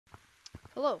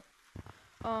Hello.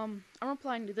 I'm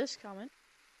replying to this comment.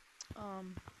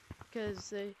 Because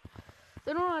they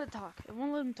don't know how to talk. It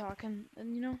won't let them talk, and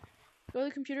go to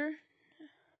the computer,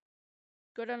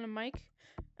 go down to mic,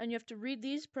 and you have to read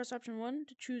these. Press option 1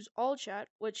 to choose all chat,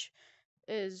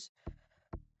 is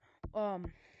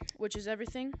which is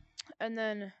everything. And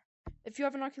then, if you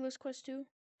have an Oculus Quest 2,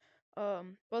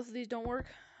 both of these don't work.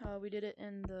 We did it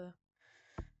in the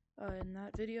in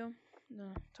that video, in the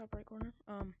top right corner.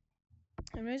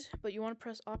 Anyways, but you want to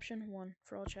press option 1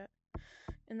 for all chat,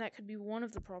 and that could be one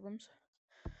of the problems.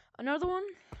 Another one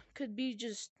could be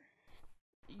just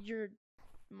your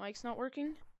mic's not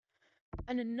working.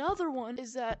 And another one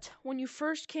is that when you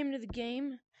first came to the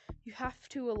game, you have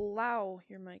to allow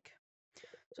your mic.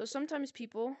 So sometimes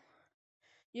people,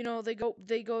 they go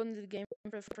into the game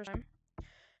for the first time,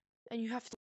 and you have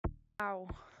to allow,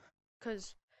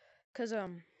 cause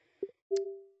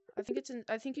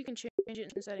I think you can change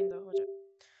it in setting though. Watch out.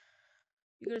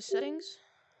 You go to settings.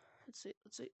 Let's see.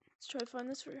 Let's try to find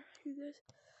this for you guys.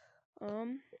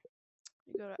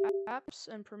 You go to apps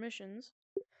and permissions,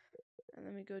 and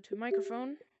then we go to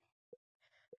microphone.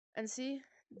 And see,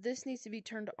 this needs to be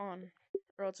turned on,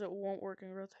 or else it won't work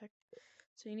in real tech.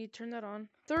 So you need to turn that on.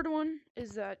 Third one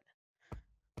is that,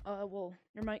 well,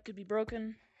 your mic could be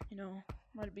broken.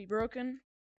 Might it be broken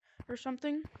or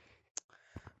something?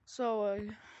 So,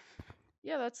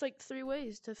 yeah, that's like 3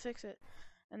 ways to fix it.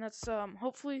 And that's,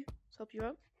 hopefully, help you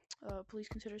out. Please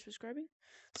consider subscribing.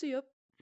 See ya.